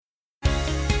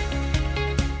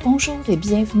Bonjour et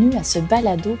bienvenue à ce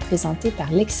balado présenté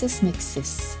par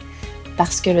LexisNexis.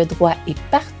 Parce que le droit est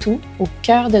partout, au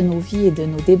cœur de nos vies et de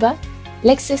nos débats,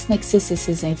 LexisNexis et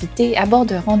ses invités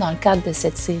aborderont dans le cadre de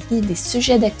cette série des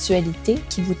sujets d'actualité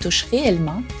qui vous touchent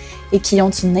réellement et qui ont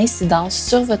une incidence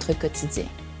sur votre quotidien.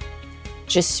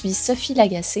 Je suis Sophie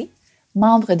Lagacé,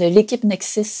 membre de l'équipe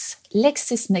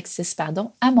LexisNexis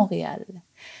à Montréal.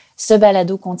 Ce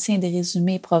balado contient des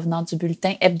résumés provenant du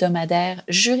bulletin hebdomadaire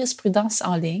Jurisprudence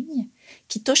en ligne,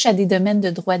 qui touche à des domaines de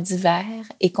droit divers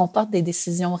et comporte des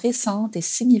décisions récentes et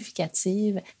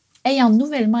significatives ayant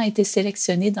nouvellement été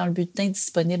sélectionnées dans le bulletin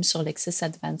disponible sur Lexis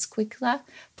Advance Quick Law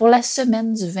pour la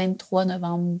semaine du 23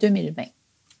 novembre 2020.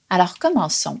 Alors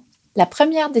commençons. La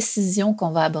première décision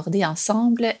qu'on va aborder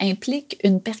ensemble implique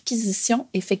une perquisition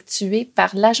effectuée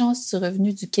par l'Agence du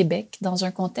revenu du Québec dans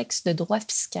un contexte de droit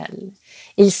fiscal.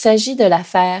 Il s'agit de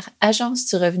l'affaire Agence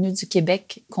du revenu du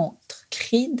Québec contre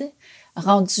CRID,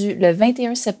 rendue le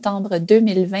 21 septembre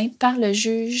 2020 par le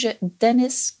juge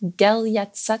Denis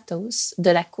Galiatsakos de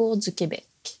la Cour du Québec.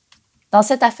 Dans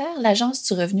cette affaire, l'Agence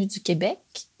du revenu du Québec,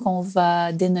 qu'on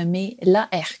va dénommer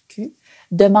l'ARQ,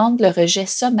 demande le rejet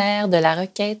sommaire de la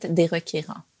requête des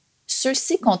requérants.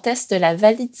 Ceux-ci contestent la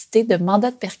validité de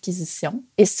mandat de perquisition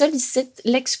et sollicitent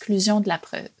l'exclusion de la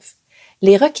preuve.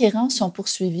 Les requérants sont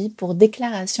poursuivis pour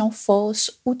déclaration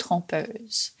fausse ou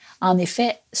trompeuse. En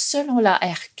effet, selon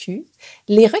l'ARQ,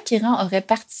 les requérants auraient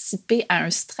participé à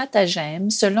un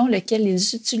stratagème selon lequel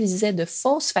ils utilisaient de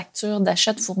fausses factures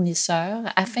d'achat de fournisseurs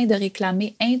afin de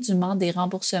réclamer indûment des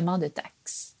remboursements de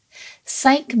taxes.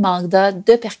 5 mandats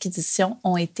de perquisition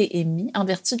ont été émis en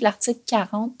vertu de l'article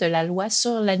 40 de la Loi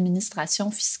sur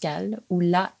l'administration fiscale, ou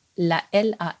la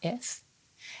LAF.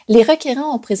 Les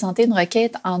requérants ont présenté une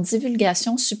requête en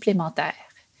divulgation supplémentaire.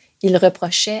 Ils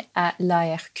reprochaient à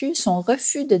l'ARQ son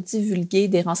refus de divulguer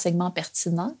des renseignements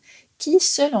pertinents qui,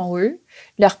 selon eux,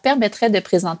 leur permettraient de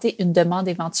présenter une demande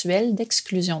éventuelle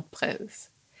d'exclusion de preuves.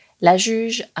 La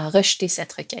juge a rejeté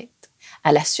cette requête.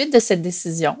 À la suite de cette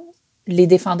décision, les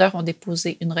défendeurs ont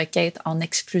déposé une requête en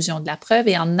exclusion de la preuve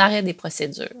et en arrêt des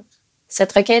procédures.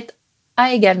 Cette requête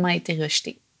a également été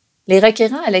rejetée. Les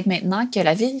requérants allèguent maintenant que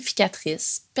la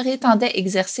vérificatrice prétendait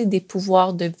exercer des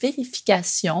pouvoirs de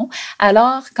vérification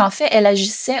alors qu'en fait, elle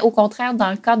agissait au contraire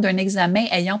dans le cadre d'un examen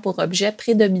ayant pour objet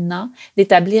prédominant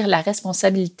d'établir la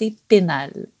responsabilité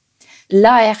pénale.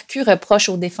 L'ARQ reproche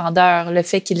aux défendeurs le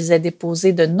fait qu'ils aient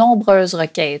déposé de nombreuses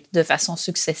requêtes de façon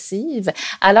successive,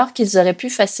 alors qu'ils auraient pu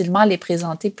facilement les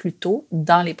présenter plus tôt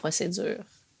dans les procédures.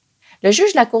 Le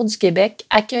juge de la Cour du Québec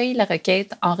accueille la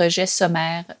requête en rejet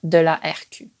sommaire de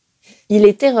l'ARQ. Il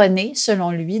est erroné,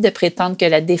 selon lui, de prétendre que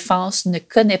la défense ne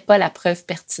connaît pas la preuve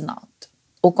pertinente.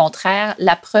 Au contraire,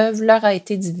 la preuve leur a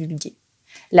été divulguée.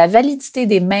 La validité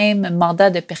des mêmes mandats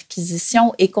de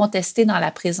perquisition est contestée dans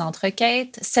la présente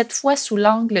requête, cette fois sous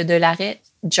l'angle de l'arrêt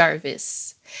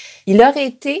Jarvis. Il aurait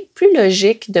été plus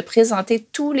logique de présenter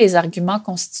tous les arguments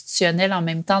constitutionnels en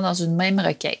même temps dans une même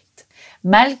requête.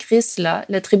 Malgré cela,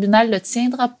 le tribunal ne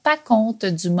tiendra pas compte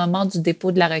du moment du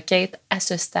dépôt de la requête à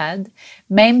ce stade,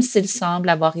 même s'il semble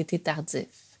avoir été tardif.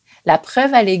 La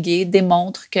preuve alléguée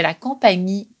démontre que la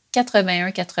compagnie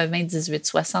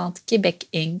 81-80-18-60 Québec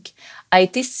Inc. a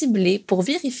été ciblée pour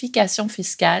vérification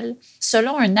fiscale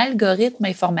selon un algorithme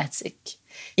informatique.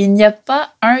 Il n'y a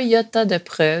pas un iota de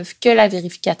preuve que la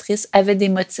vérificatrice avait des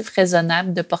motifs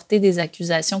raisonnables de porter des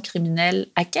accusations criminelles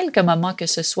à quelque moment que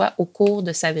ce soit au cours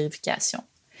de sa vérification.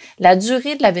 La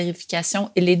durée de la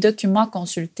vérification et les documents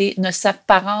consultés ne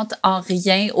s'apparentent en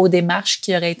rien aux démarches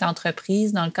qui auraient été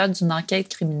entreprises dans le cadre d'une enquête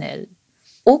criminelle.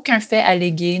 Aucun fait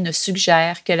allégué ne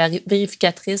suggère que la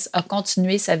vérificatrice a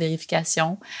continué sa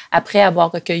vérification après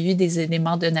avoir recueilli des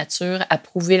éléments de nature à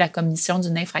prouver la commission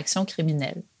d'une infraction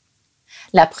criminelle.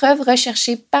 La preuve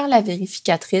recherchée par la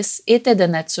vérificatrice était de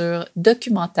nature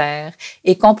documentaire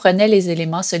et comprenait les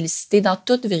éléments sollicités dans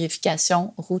toute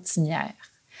vérification routinière.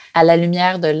 À la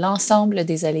lumière de l'ensemble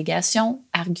des allégations,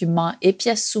 arguments et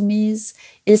pièces soumises,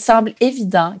 il semble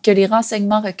évident que les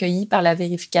renseignements recueillis par la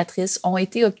vérificatrice ont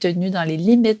été obtenus dans les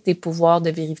limites des pouvoirs de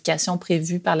vérification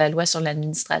prévus par la Loi sur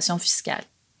l'administration fiscale.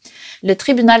 Le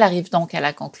tribunal arrive donc à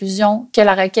la conclusion que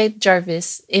la requête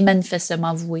Jarvis est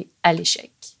manifestement vouée à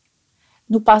l'échec.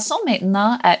 Nous passons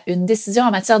maintenant à une décision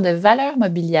en matière de valeurs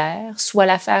mobilières, soit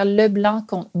l'affaire Leblanc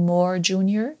contre Moore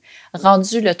Jr.,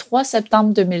 rendue le 3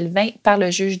 septembre 2020 par le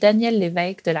juge Daniel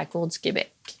Lévesque de la Cour du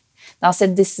Québec. Dans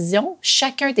cette décision,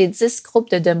 chacun des 10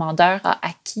 groupes de demandeurs a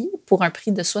acquis, pour un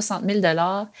prix de 60 000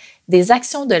 $, des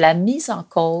actions de la mise en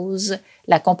cause,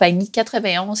 la compagnie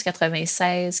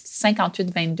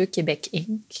 91-96-58-22 Québec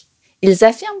Inc., Ils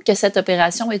affirment que cette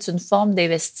opération est une forme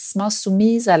d'investissement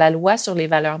soumise à la loi sur les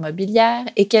valeurs mobilières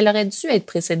et qu'elle aurait dû être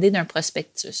précédée d'un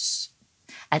prospectus.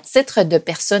 À titre de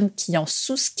personnes qui ont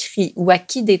souscrit ou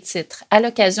acquis des titres à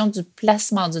l'occasion du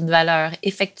placement d'une valeur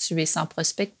effectuée sans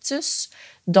prospectus,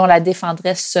 dont la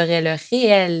défenderesse serait le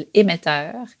réel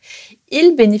émetteur,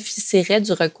 ils bénéficieraient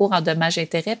du recours en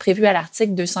dommages-intérêts prévu à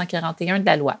l'article 241 de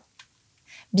la loi.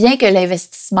 Bien que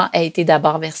l'investissement ait été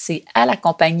d'abord versé à la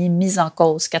compagnie mise en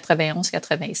cause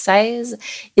 91-96,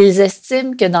 ils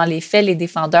estiment que dans les faits, les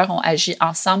défendeurs ont agi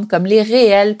ensemble comme les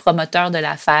réels promoteurs de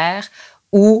l'affaire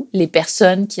ou les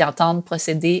personnes qui entendent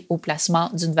procéder au placement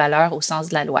d'une valeur au sens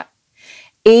de la loi.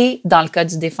 Et, dans le cas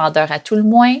du défendeur à tout le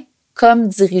moins, comme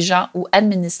dirigeant ou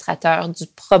administrateur du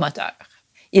promoteur.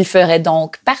 Il ferait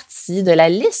donc partie de la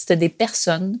liste des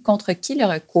personnes contre qui le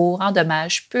recours en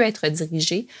dommages peut être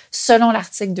dirigé selon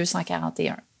l'article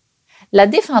 241. La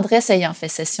défenderesse ayant fait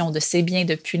cession de ses biens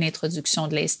depuis l'introduction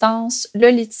de l'instance, le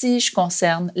litige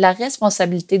concerne la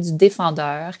responsabilité du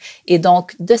défendeur et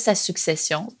donc de sa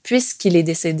succession, puisqu'il est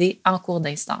décédé en cours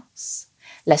d'instance.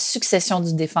 La succession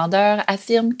du défendeur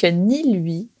affirme que ni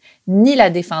lui, ni la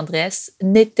défenderesse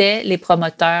n'étaient les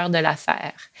promoteurs de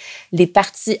l'affaire. Les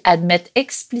parties admettent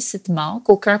explicitement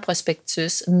qu'aucun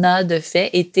prospectus n'a de fait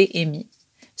été émis.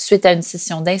 Suite à une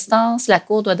session d'instance, la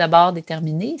Cour doit d'abord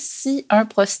déterminer si un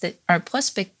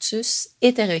prospectus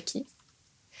était requis.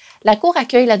 La Cour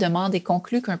accueille la demande et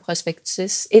conclut qu'un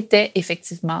prospectus était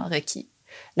effectivement requis.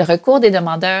 Le recours des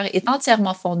demandeurs est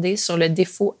entièrement fondé sur le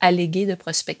défaut allégué de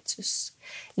prospectus.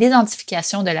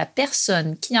 L'identification de la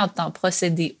personne qui entend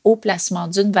procéder au placement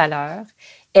d'une valeur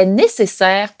est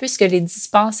nécessaire puisque les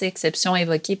dispenses et exceptions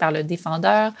évoquées par le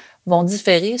défendeur vont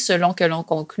différer selon que l'on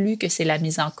conclut que c'est la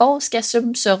mise en cause qui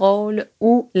assume ce rôle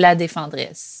ou la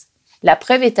défenderesse. La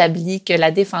preuve établit que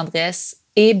la défenderesse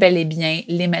est bel et bien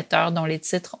l'émetteur dont les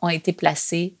titres ont été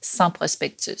placés sans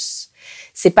prospectus.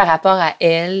 C'est par rapport à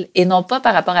elle et non pas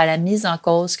par rapport à la mise en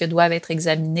cause que doivent être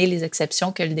examinées les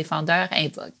exceptions que le défendeur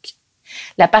invoque.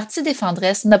 La partie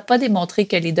défenderesse n'a pas démontré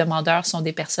que les demandeurs sont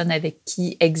des personnes avec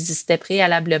qui existaient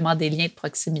préalablement des liens de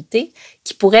proximité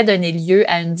qui pourraient donner lieu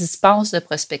à une dispense de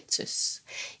prospectus.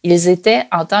 Ils étaient,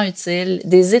 en temps utile,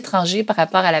 des étrangers par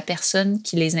rapport à la personne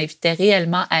qui les invitait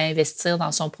réellement à investir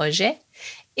dans son projet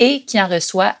et qui en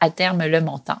reçoit à terme le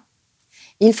montant.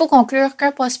 Il faut conclure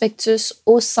qu'un prospectus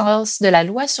au sens de la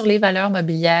loi sur les valeurs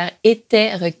mobilières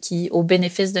était requis au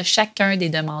bénéfice de chacun des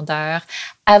demandeurs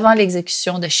avant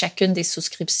l'exécution de chacune des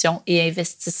souscriptions et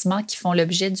investissements qui font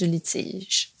l'objet du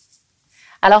litige.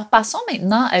 Alors, passons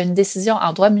maintenant à une décision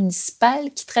en droit municipal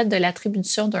qui traite de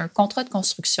l'attribution d'un contrat de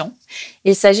construction.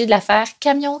 Il s'agit de l'affaire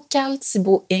Camion Carl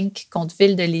Thibault Inc. contre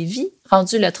Ville de Lévis,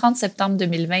 rendue le 30 septembre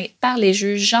 2020 par les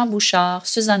juges Jean Bouchard,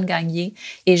 Suzanne Gagné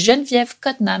et Geneviève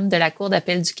Cottenham de la Cour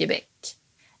d'appel du Québec.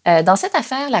 Dans cette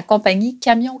affaire, la compagnie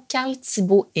Camion Carl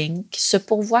Thibault Inc. se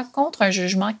pourvoit contre un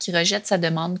jugement qui rejette sa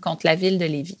demande contre la Ville de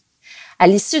Lévis. À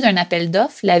l'issue d'un appel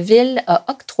d'offres, la Ville a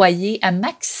octroyé à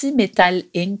Maxi Metal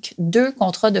Inc. 2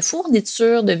 contrats de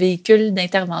fourniture de véhicules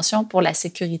d'intervention pour la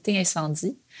sécurité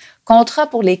incendie, contrats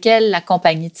pour lesquels la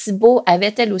compagnie Thibault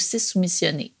avait elle aussi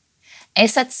soumissionné.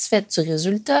 Insatisfaite du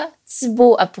résultat,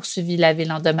 Thibault a poursuivi la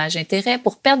Ville en dommages-intérêts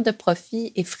pour perte de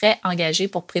profit et frais engagés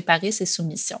pour préparer ses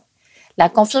soumissions. La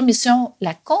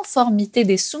conformité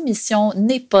des soumissions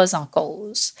n'est pas en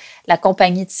cause. La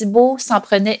compagnie Thibault s'en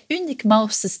prenait uniquement au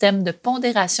système de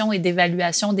pondération et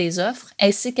d'évaluation des offres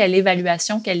ainsi qu'à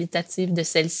l'évaluation qualitative de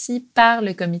celles-ci par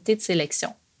le comité de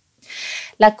sélection.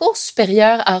 La Cour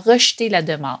supérieure a rejeté la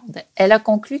demande. Elle a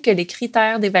conclu que les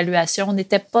critères d'évaluation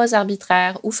n'étaient pas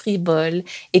arbitraires ou frivoles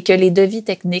et que les devis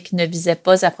techniques ne visaient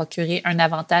pas à procurer un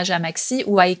avantage à Maxi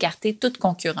ou à écarter toute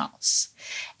concurrence.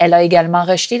 Elle a également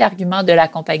rejeté l'argument de la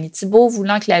compagnie Thibault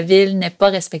voulant que la Ville n'ait pas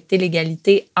respecté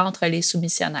l'égalité entre les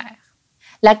soumissionnaires.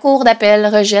 La Cour d'appel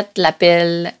rejette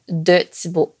l'appel de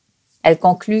Thibault. Elle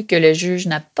conclut que le juge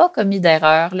n'a pas commis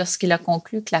d'erreur lorsqu'il a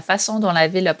conclu que la façon dont la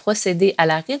Ville a procédé à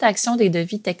la rédaction des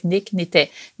devis techniques n'était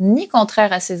ni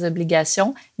contraire à ses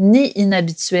obligations, ni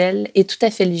inhabituelle et tout à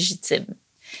fait légitime.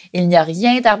 Il n'y a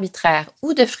rien d'arbitraire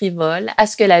ou de frivole à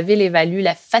ce que la Ville évalue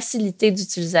la facilité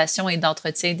d'utilisation et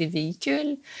d'entretien des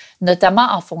véhicules, notamment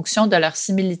en fonction de leur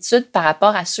similitude par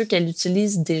rapport à ceux qu'elle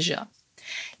utilise déjà.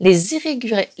 Les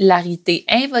irrégularités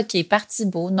invoquées par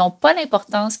Thibault n'ont pas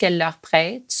l'importance qu'elle leur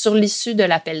prête sur l'issue de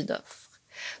l'appel d'offres.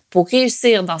 Pour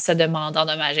réussir dans sa demande en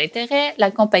dommages-intérêts,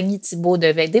 la compagnie Thibault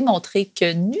devait démontrer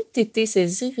que n'eût été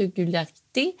ces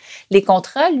irrégularités, les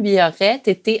contrats lui auraient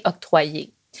été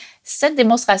octroyés. Cette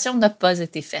démonstration n'a pas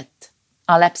été faite.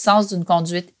 En l'absence d'une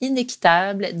conduite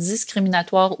inéquitable,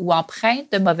 discriminatoire ou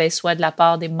empreinte de mauvaise foi de la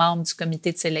part des membres du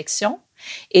comité de sélection,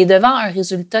 et devant un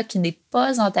résultat qui n'est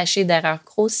pas entaché d'erreurs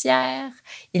grossières,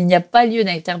 il n'y a pas lieu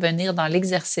d'intervenir dans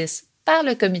l'exercice par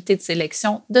le comité de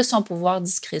sélection de son pouvoir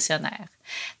discrétionnaire.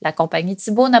 La compagnie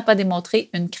Thibault n'a pas démontré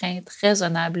une crainte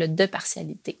raisonnable de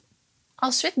partialité.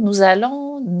 Ensuite, nous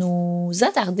allons nous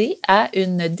attarder à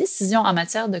une décision en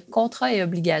matière de contrats et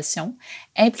obligations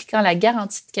impliquant la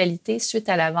garantie de qualité suite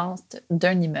à la vente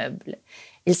d'un immeuble.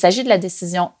 Il s'agit de la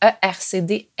décision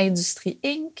ERCD Industrie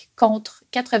Inc. contre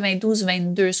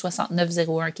 9222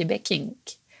 6901 Québec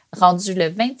Inc., rendue le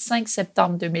 25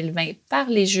 septembre 2020 par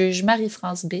les juges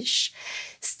Marie-France Biche,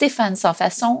 Stéphane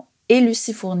Sansfaçon et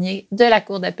Lucie Fournier de la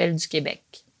Cour d'appel du Québec.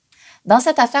 Dans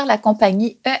cette affaire, la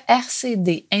compagnie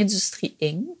ERCD Industrie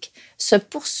Inc. se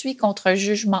pourvoit contre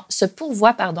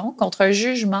un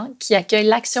jugement qui accueille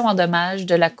l'action en dommages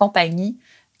de la compagnie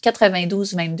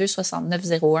 9222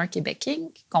 6901 Québec Inc.,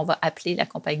 qu'on va appeler la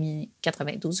compagnie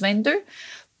 9222,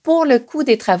 pour le coût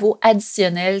des travaux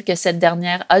additionnels que cette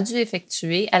dernière a dû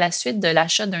effectuer à la suite de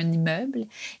l'achat d'un immeuble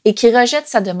et qui rejette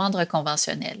sa demande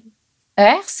conventionnelle.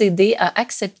 ERCD a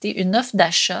accepté une offre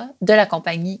d'achat de la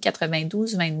compagnie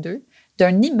 9222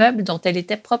 d'un immeuble dont elle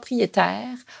était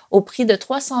propriétaire au prix de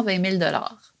 320 000 $.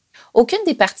 Aucune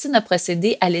des parties n'a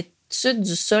procédé à l'étude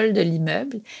du sol de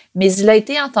l'immeuble, mais il a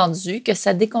été entendu que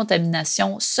sa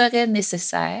décontamination serait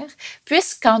nécessaire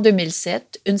puisqu'en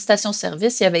 2007, une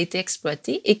station-service y avait été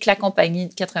exploitée et que la compagnie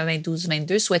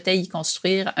 9222 souhaitait y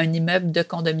construire un immeuble de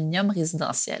condominium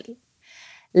résidentiel.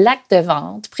 L'acte de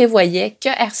vente prévoyait que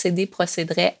RCD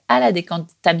procéderait à la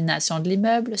décontamination de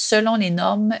l'immeuble selon les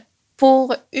normes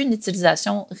pour une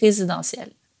utilisation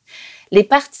résidentielle. Les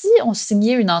parties ont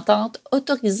signé une entente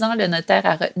autorisant le notaire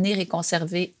à retenir et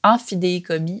conserver en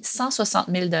fidéicommis 160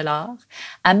 000 $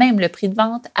 à même le prix de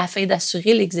vente afin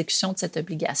d'assurer l'exécution de cette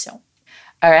obligation.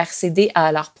 RCD a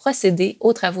alors procédé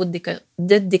aux travaux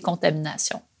de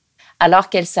décontamination. Alors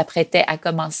qu'elle s'apprêtait à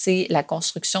commencer la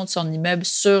construction de son immeuble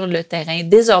sur le terrain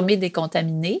désormais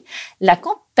décontaminé, la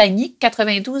compagnie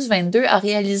 9222 a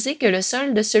réalisé que le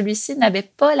sol de celui-ci n'avait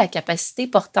pas la capacité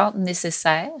portante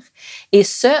nécessaire, et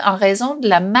ce, en raison de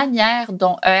la manière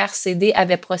dont ERCD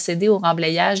avait procédé au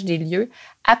remblayage des lieux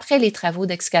après les travaux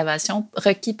d'excavation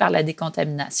requis par la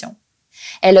décontamination.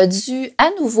 Elle a dû à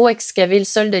nouveau excaver le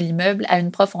sol de l'immeuble à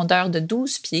une profondeur de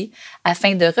 12 pieds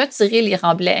afin de retirer les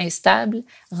remblais instables,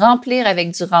 remplir avec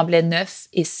du remblai neuf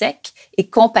et sec et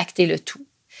compacter le tout.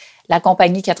 La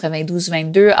compagnie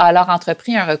 9222 a alors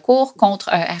entrepris un recours contre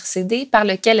un RCD par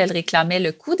lequel elle réclamait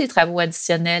le coût des travaux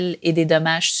additionnels et des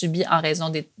dommages subis en raison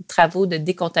des travaux de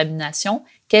décontamination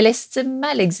qu'elle estime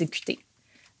mal exécutés.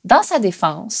 Dans sa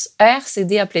défense,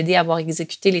 ERCD a plaidé avoir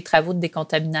exécuté les travaux de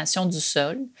décontamination du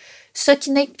sol, ce qui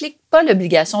n'implique pas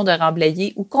l'obligation de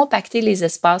remblayer ou compacter les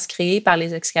espaces créés par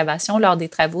les excavations lors des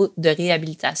travaux de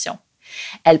réhabilitation.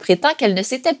 Elle prétend qu'elle ne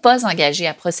s'était pas engagée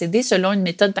à procéder selon une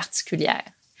méthode particulière.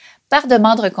 Par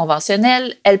demande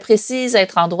conventionnelle, elle précise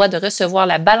être en droit de recevoir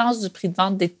la balance du prix de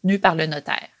vente détenu par le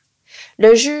notaire.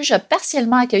 Le juge a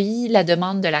partiellement accueilli la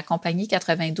demande de la compagnie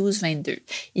 9222.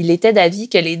 Il était d'avis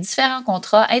que les différents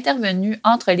contrats intervenus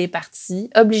entre les parties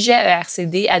obligeaient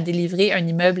ERCD à délivrer un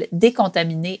immeuble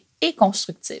décontaminé et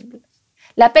constructible.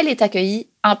 L'appel est accueilli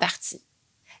en partie.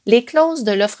 Les clauses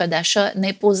de l'offre d'achat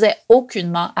n'imposaient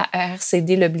aucunement à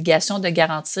ERCD l'obligation de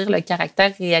garantir le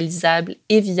caractère réalisable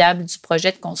et viable du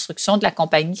projet de construction de la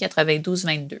compagnie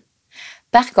 9222.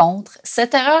 Par contre,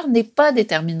 cette erreur n'est pas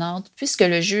déterminante puisque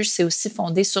le juge s'est aussi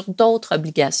fondé sur d'autres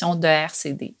obligations de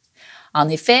RCD. En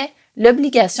effet,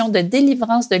 l'obligation de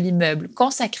délivrance de l'immeuble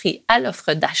consacrée à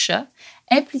l'offre d'achat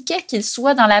impliquait qu'il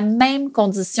soit dans la même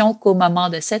condition qu'au moment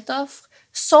de cette offre,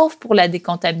 sauf pour la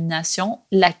décontamination,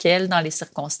 laquelle, dans les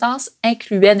circonstances,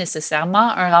 incluait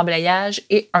nécessairement un remblayage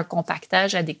et un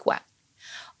compactage adéquats.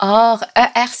 Or,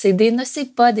 ERCD ne s'est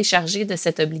pas déchargé de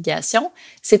cette obligation,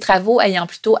 ses travaux ayant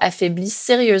plutôt affaibli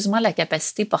sérieusement la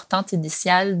capacité portante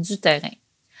initiale du terrain.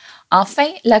 Enfin,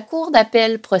 la Cour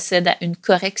d'appel procède à une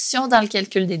correction dans le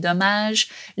calcul des dommages,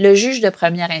 le juge de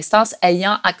première instance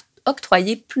ayant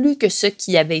octroyé plus que ce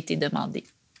qui avait été demandé.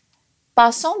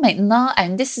 Passons maintenant à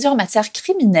une décision en matière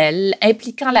criminelle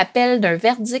impliquant l'appel d'un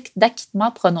verdict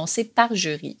d'acquittement prononcé par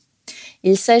jury.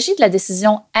 Il s'agit de la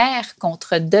décision R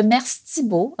contre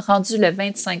Demers-Thibault, rendue le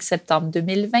 25 septembre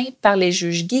 2020 par les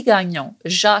juges Guy Gagnon,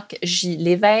 Jacques J.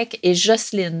 Lévesque et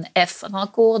Jocelyne F.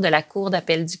 Rancourt de la Cour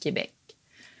d'appel du Québec.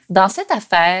 Dans cette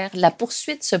affaire, la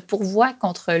poursuite se pourvoit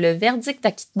contre le verdict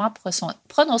d'acquittement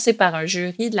prononcé par un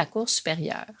jury de la Cour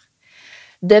supérieure.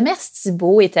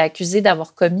 Demers-Thibault était accusé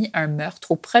d'avoir commis un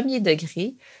meurtre au premier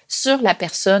degré sur la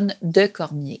personne de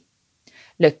Cormier.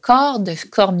 Le corps de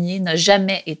Cormier n'a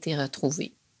jamais été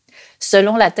retrouvé.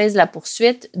 Selon la thèse de la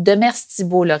poursuite,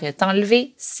 Demers-Thibault l'aurait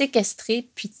enlevé, séquestré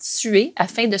puis tué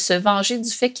afin de se venger du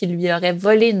fait qu'il lui aurait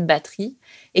volé une batterie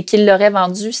et qu'il l'aurait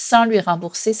vendue sans lui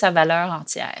rembourser sa valeur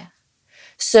entière.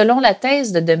 Selon la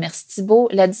thèse de Demers-Thibault,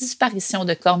 la disparition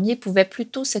de Cormier pouvait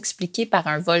plutôt s'expliquer par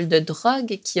un vol de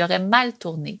drogue qui aurait mal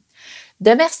tourné.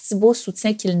 Demers-Thibault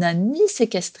soutient qu'il n'a ni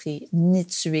séquestré ni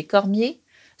tué Cormier,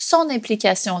 son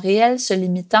implication réelle se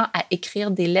limitant à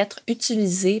écrire des lettres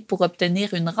utilisées pour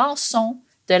obtenir une rançon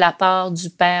de la part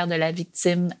du père de la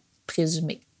victime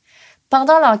présumée.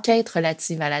 Pendant l'enquête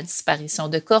relative à la disparition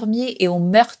de Cormier et au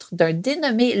meurtre d'un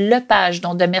dénommé Lepage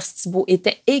dont Demers-Thibault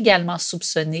était également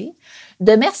soupçonné,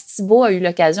 Demers-Thibault a eu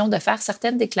l'occasion de faire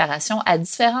certaines déclarations à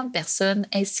différentes personnes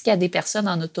ainsi qu'à des personnes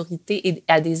en autorité et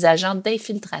à des agents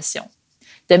d'infiltration.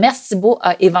 Demers-Thibault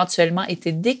a éventuellement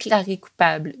été déclaré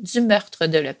coupable du meurtre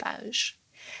de Lepage.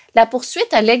 La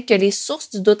poursuite allègue que les sources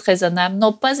du doute raisonnable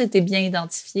n'ont pas été bien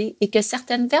identifiées et que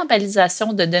certaines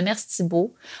verbalisations de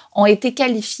Demers-Thibault ont été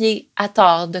qualifiées à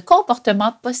tort de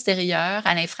comportements postérieurs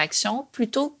à l'infraction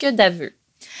plutôt que d'aveux.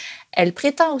 Elle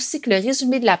prétend aussi que le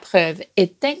résumé de la preuve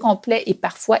est incomplet et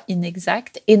parfois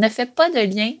inexact et ne fait pas de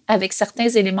lien avec certains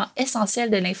éléments essentiels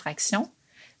de l'infraction,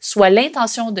 soit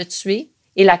l'intention de tuer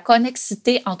et la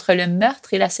connexité entre le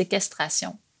meurtre et la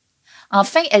séquestration.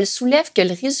 Enfin, elle soulève que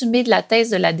le résumé de la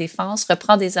thèse de la défense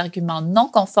reprend des arguments non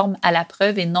conformes à la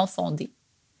preuve et non fondés.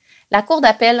 La Cour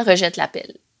d'appel rejette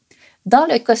l'appel. Dans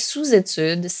le cas sous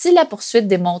étude, si la poursuite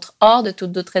démontre hors de tout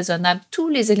doute raisonnable tous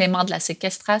les éléments de la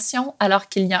séquestration, alors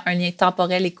qu'il y a un lien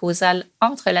temporel et causal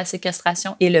entre la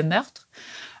séquestration et le meurtre,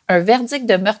 un verdict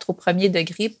de meurtre au premier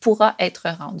degré pourra être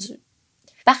rendu.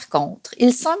 Par contre,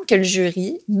 il semble que le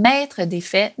jury, maître des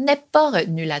faits, n'ait pas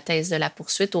retenu la thèse de la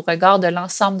poursuite au regard de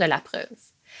l'ensemble de la preuve.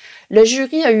 Le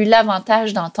jury a eu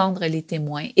l'avantage d'entendre les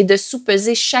témoins et de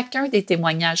sous-peser chacun des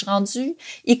témoignages rendus,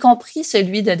 y compris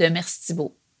celui de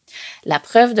Demers-Thibault. La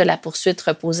preuve de la poursuite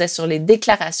reposait sur les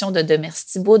déclarations de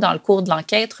Demers-Thibault dans le cours de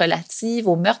l'enquête relative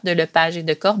au meurtre de Lepage et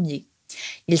de Cormier.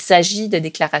 Il s'agit de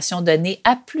déclarations données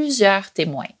à plusieurs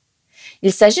témoins.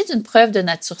 Il s'agit d'une preuve de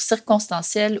nature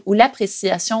circonstancielle où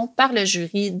l'appréciation par le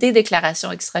jury des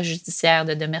déclarations extrajudiciaires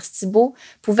de Demers-Thibault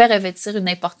pouvait revêtir une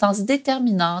importance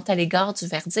déterminante à l'égard du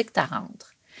verdict à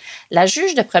rendre. La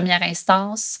juge de première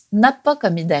instance n'a pas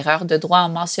commis d'erreur de droit en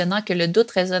mentionnant que le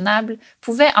doute raisonnable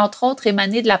pouvait entre autres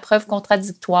émaner de la preuve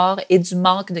contradictoire et du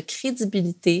manque de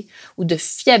crédibilité ou de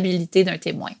fiabilité d'un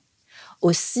témoin.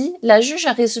 Aussi, la juge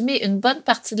a résumé une bonne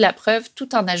partie de la preuve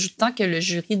tout en ajoutant que le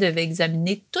jury devait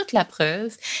examiner toute la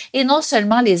preuve et non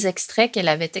seulement les extraits qu'elle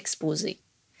avait exposés.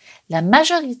 La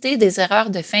majorité des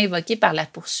erreurs de fin évoquées par la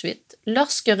poursuite,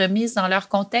 lorsque remises dans leur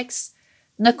contexte,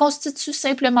 ne constituent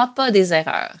simplement pas des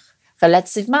erreurs.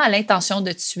 Relativement à l'intention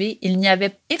de tuer, il n'y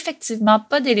avait effectivement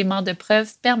pas d'éléments de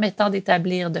preuve permettant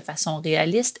d'établir de façon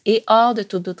réaliste et hors de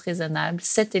tout doute raisonnable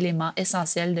cet élément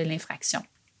essentiel de l'infraction.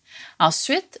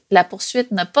 Ensuite, la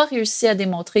poursuite n'a pas réussi à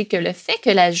démontrer que le fait que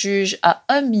la juge a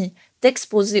omis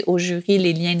d'exposer au jury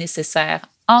les liens nécessaires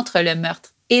entre le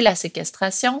meurtre et la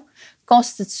séquestration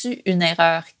constitue une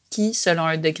erreur qui, selon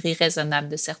un degré raisonnable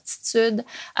de certitude,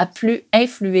 a pu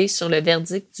influer sur le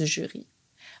verdict du jury.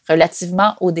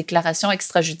 Relativement aux déclarations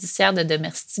extrajudiciaires de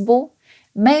Demers-Thibault,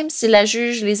 même si la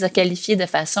juge les a qualifiées de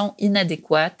façon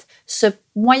inadéquate, ce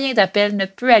moyen d'appel ne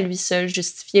peut à lui seul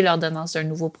justifier l'ordonnance d'un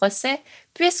nouveau procès,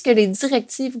 puisque les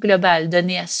directives globales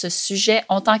données à ce sujet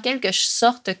ont en quelque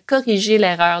sorte corrigé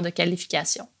l'erreur de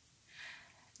qualification.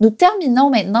 Nous terminons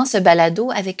maintenant ce balado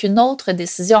avec une autre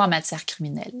décision en matière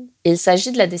criminelle. Il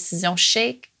s'agit de la décision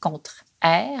Sheikh contre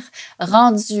R,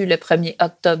 rendue le 1er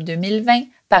octobre 2020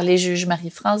 par les juges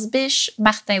Marie-France Biche,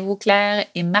 Martin Vauclair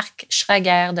et Marc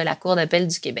Schrager de la Cour d'appel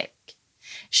du Québec.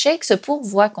 Sheikh se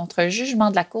pourvoit contre un jugement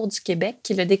de la Cour du Québec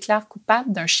qui le déclare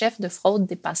coupable d'un chef de fraude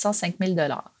dépassant 5 000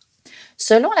 $.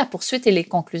 Selon la poursuite et les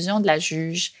conclusions de la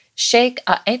juge, Sheikh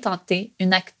a intenté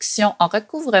une action en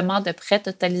recouvrement de prêts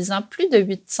totalisant plus de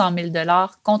 800 000 $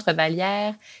 contre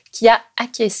Vallière, qui a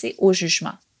acquiescé au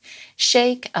jugement.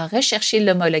 Sheikh a recherché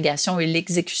l'homologation et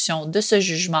l'exécution de ce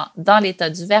jugement dans l'État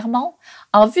du Vermont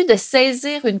en vue de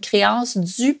saisir une créance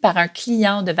due par un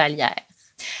client de Vallière.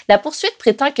 La poursuite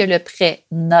prétend que le prêt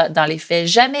n'a, dans les faits,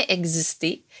 jamais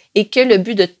existé et que le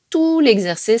but de tout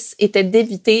l'exercice était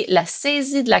d'éviter la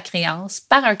saisie de la créance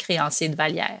par un créancier de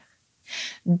Vallière.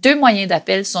 Deux moyens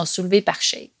d'appel sont soulevés par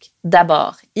Sheikh.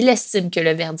 D'abord, il estime que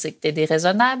le verdict est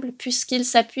déraisonnable puisqu'il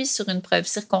s'appuie sur une preuve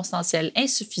circonstancielle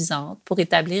insuffisante pour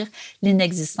établir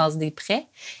l'inexistence des prêts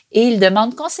et il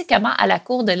demande conséquemment à la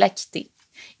Cour de l'acquitter.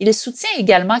 Il soutient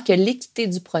également que l'équité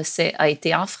du procès a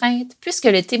été enfreinte puisque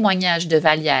le témoignage de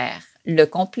Vallière, le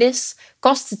complice,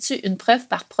 constitue une preuve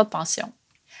par propension.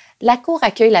 La Cour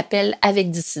accueille l'appel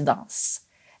avec dissidence.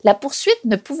 La poursuite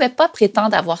ne pouvait pas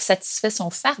prétendre avoir satisfait son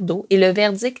fardeau et le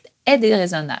verdict est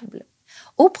déraisonnable.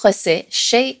 Au procès,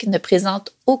 Sheikh ne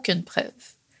présente aucune preuve.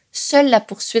 Seule la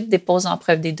poursuite dépose en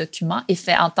preuve des documents et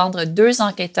fait entendre deux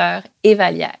enquêteurs et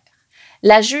Vallière.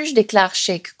 La juge déclare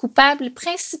Sheikh coupable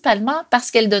principalement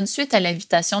parce qu'elle donne suite à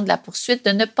l'invitation de la poursuite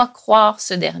de ne pas croire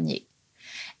ce dernier.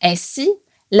 Ainsi,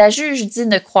 la juge dit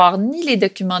ne croire ni les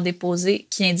documents déposés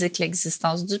qui indiquent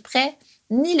l'existence du prêt,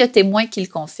 ni le témoin qui le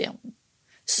confirme.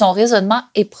 Son raisonnement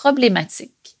est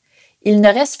problématique. Il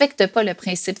ne respecte pas le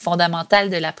principe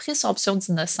fondamental de la présomption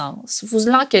d'innocence,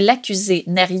 voulant que l'accusé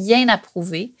n'ait rien à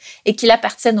prouver et qu'il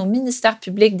appartienne au ministère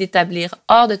public d'établir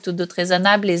hors de tout doute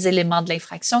raisonnable les éléments de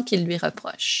l'infraction qu'il lui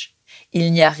reproche.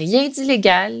 Il n'y a rien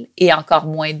d'illégal, et encore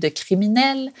moins de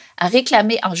criminel, à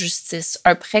réclamer en justice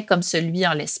un prêt comme celui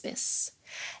en l'espèce.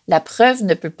 La preuve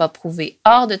ne peut pas prouver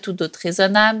hors de tout doute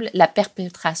raisonnable la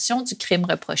perpétration du crime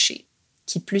reproché.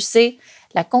 Qui plus est,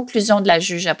 la conclusion de la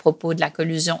juge à propos de la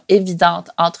collusion évidente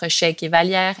entre Sheikh et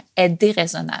Vallière est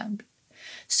déraisonnable.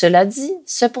 Cela dit,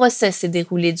 ce procès s'est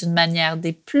déroulé d'une manière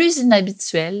des plus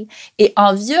inhabituelles et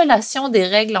en violation des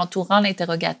règles entourant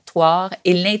l'interrogatoire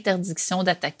et l'interdiction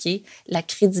d'attaquer la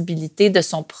crédibilité de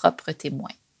son propre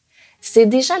témoin. C'est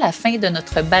déjà la fin de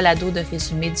notre balado de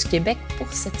résumé du Québec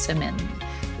pour cette semaine.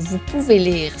 Vous pouvez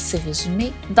lire ces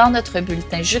résumés dans notre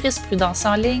bulletin jurisprudence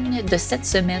en ligne de cette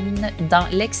semaine dans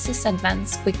Lexis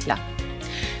Advance Quick Law.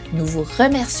 Nous vous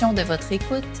remercions de votre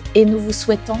écoute et nous vous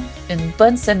souhaitons une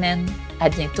bonne semaine. À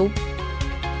bientôt!